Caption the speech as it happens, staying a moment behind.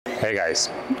Hey guys,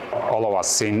 all of us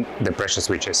seen the pressure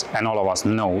switches and all of us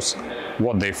knows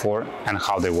what they for and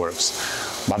how they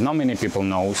works. But not many people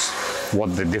knows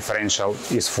what the differential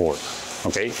is for.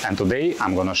 Okay, and today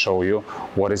I'm gonna show you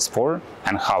what it's for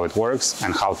and how it works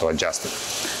and how to adjust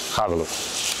it. Have a look.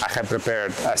 I have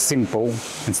prepared a simple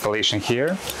installation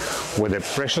here with a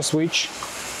pressure switch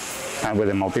and with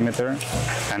a multimeter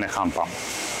and a hand pump.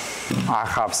 I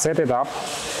have set it up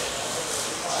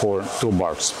for 2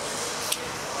 bars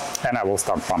and I will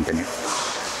start pumping it.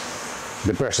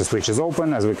 The pressure switch is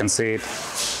open, as we can see it.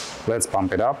 Let's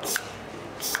pump it up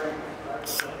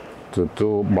to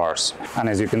 2 bars. And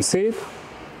as you can see it,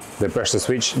 the pressure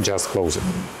switch just closed.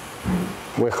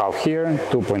 We have here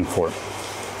 2.4.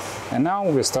 And now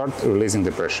we start releasing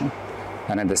the pressure.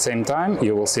 And at the same time,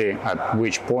 you will see at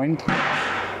which point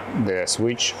the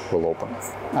switch will open.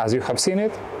 As you have seen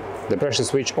it, the pressure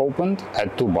switch opened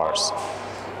at 2 bars.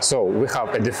 So we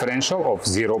have a differential of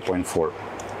 0.4.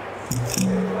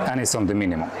 And it's on the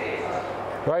minimum.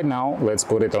 Right now, let's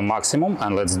put it on maximum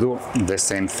and let's do the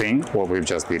same thing what we've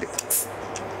just did it.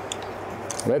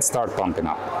 Let's start pumping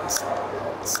up.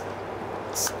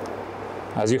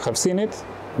 As you have seen it,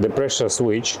 the pressure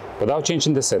switch, without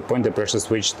changing the set point, the pressure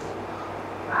switch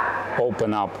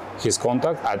open up his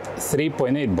contact at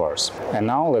 3.8 bars. And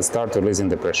now let's start releasing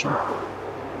the pressure.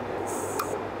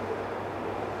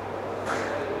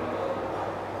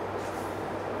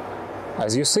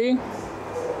 As you see,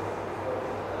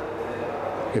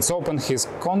 it's opened his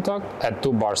contact at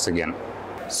 2 bars again.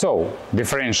 So,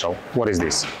 differential, what is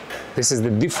this? This is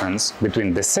the difference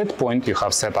between the set point you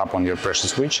have set up on your pressure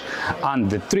switch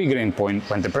and the triggering point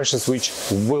when the pressure switch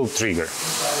will trigger.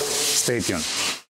 Stay tuned.